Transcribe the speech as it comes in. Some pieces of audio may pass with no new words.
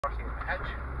edge.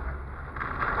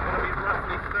 It's going to be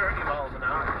roughly 30 miles an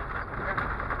hour.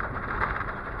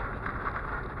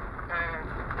 And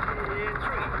in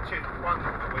 3, 2, 1,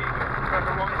 away you go.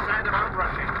 Remember what I said about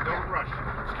rushing. Don't rush.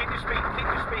 Just keep your speed, keep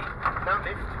your speed. Now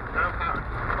lift, now power.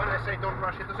 When I say don't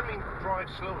rush, it doesn't mean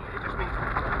drive slowly. It just means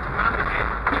command it in.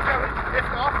 Keep going.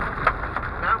 Lift off.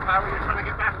 Now power. You're trying to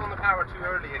get back on the power too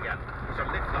early again. So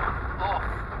lift off. Off.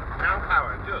 Now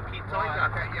power. Good. Keep tight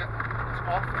that. Okay, yeah. It's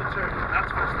off the turn.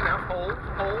 That's fast enough. Hold.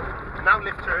 Hold. Now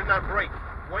lift turn. Now brake.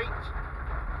 Wait.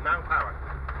 Now power.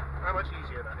 How much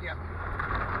easier that is? Yeah.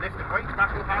 Lift and wait.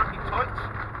 Back on the power. Keep tight.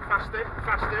 Faster.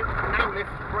 Faster. Now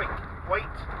lift. Brake.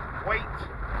 Wait. Wait.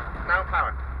 Now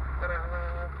power. Ta-da.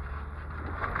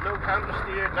 No counter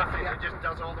steer, nothing. Yeah. It just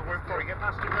does all the work for you. Get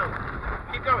past your nose.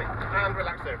 Keep going. And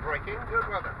relax there. Braking. Good.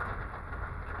 Well done.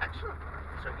 Excellent.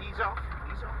 So ease off.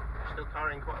 Ease off. You're still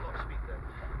carrying quite a lot of speed there.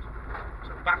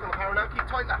 So back on the power now. Keep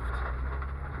tight left.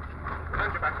 And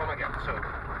you're back on again. So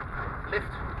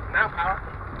lift. Now power.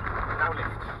 Now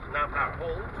lift. Now power.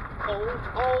 Hold. Hold.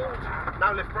 Hold.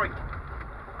 Now lift. Brake.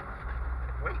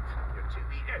 Wait. You're too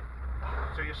eager.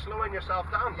 So you're slowing yourself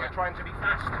down by trying to be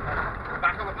fast.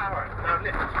 Back on the power. Now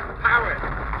lift. Power.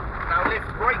 Now lift.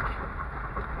 Brake.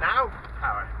 Now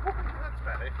power. That's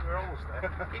better. We're almost there.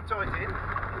 Keep tight in.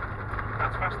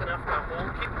 That's fast enough. Now hold.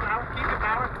 Keep the power. Keep your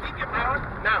power. Keep your power.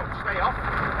 Now stay off.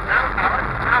 Now power.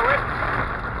 Power.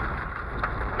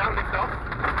 Now lift off.